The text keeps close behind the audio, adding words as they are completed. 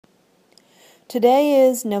Today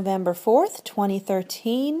is November 4th,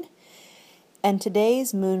 2013, and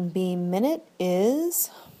today's Moonbeam Minute is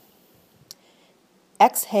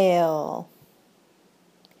Exhale.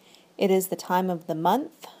 It is the time of the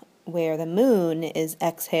month where the moon is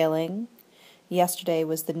exhaling. Yesterday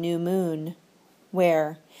was the new moon,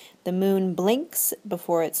 where the moon blinks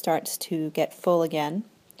before it starts to get full again.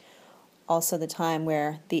 Also the time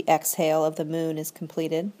where the exhale of the moon is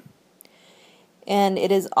completed. And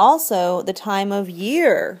it is also the time of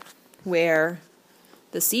year where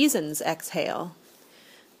the seasons exhale.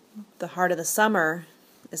 The heart of the summer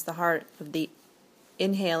is the heart of the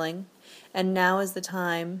inhaling, and now is the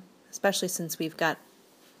time, especially since we've got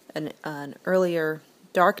an earlier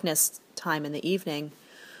darkness time in the evening,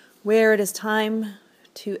 where it is time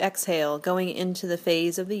to exhale, going into the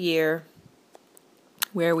phase of the year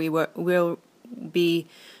where we will be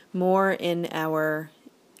more in our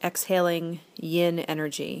exhaling yin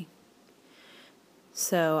energy.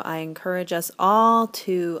 So I encourage us all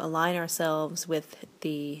to align ourselves with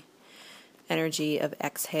the energy of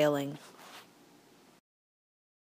exhaling.